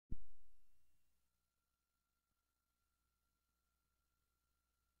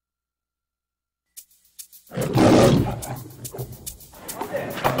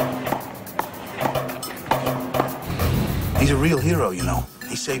He's a real hero, you know.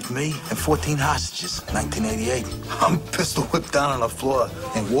 He saved me and 14 hostages, 1988. I'm pistol whipped down on the floor,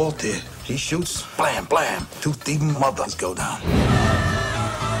 and Walt here, he shoots, blam, blam. 2 thieving mothers go down.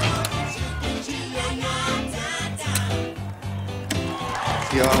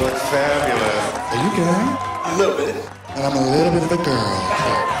 Y'all look fabulous. Are you gay? A little bit. And I'm a little bit of a girl.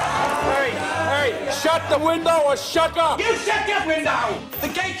 Hey, shut the window or shut up! You shut your window! The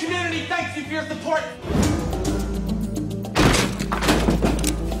gay community thanks you for your support.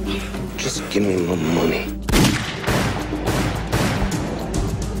 Just give me my money.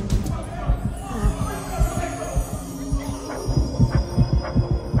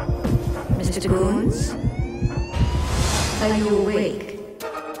 Mr. Goons? Are you awake?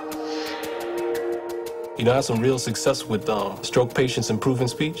 You know, I had some real success with stroke patients improving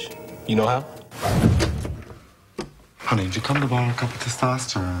speech. You know how? Honey, did you come to borrow a cup of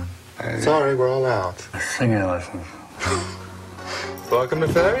testosterone? Sorry, we're all out. Singing lessons. Welcome to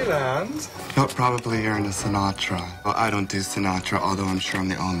Fairyland. You'll probably hear into Sinatra. Well, I don't do Sinatra, although I'm sure I'm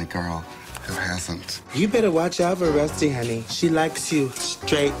the only girl who hasn't. You better watch out for Rusty, honey. She likes you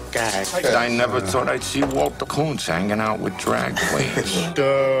straight guy. I never thought I'd see Walter Koontz hanging out with drag queens.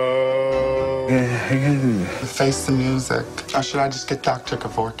 Face the music. Or should I just get Dr.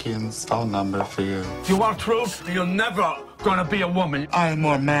 Kevorkian's phone number for you? If you want truth, you're never gonna be a woman. I am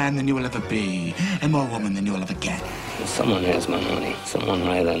more man than you will ever be, and more woman than you will ever get. Someone has my money. Someone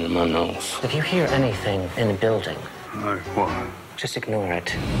higher than my nose. If you hear anything in the building, Like what? just ignore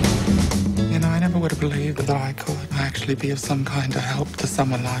it. You know, I never would have believed that I could actually be of some kind of help to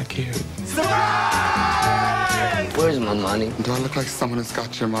someone like you. Where's my money? Do I look like someone who's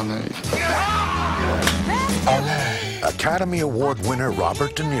got your money? Academy Award winner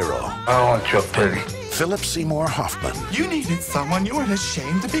Robert De Niro. I want your pity. Philip Seymour Hoffman. You needed someone you weren't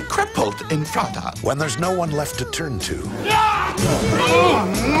ashamed to be crippled in front of. When there's no one left to turn to,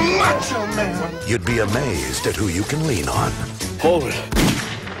 Macho man! you'd be amazed at who you can lean on. Hold it.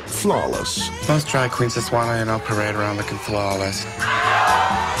 Flawless. Most drag queens just want to, parade around looking flawless.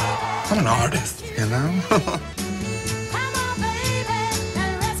 I'm an artist, you know?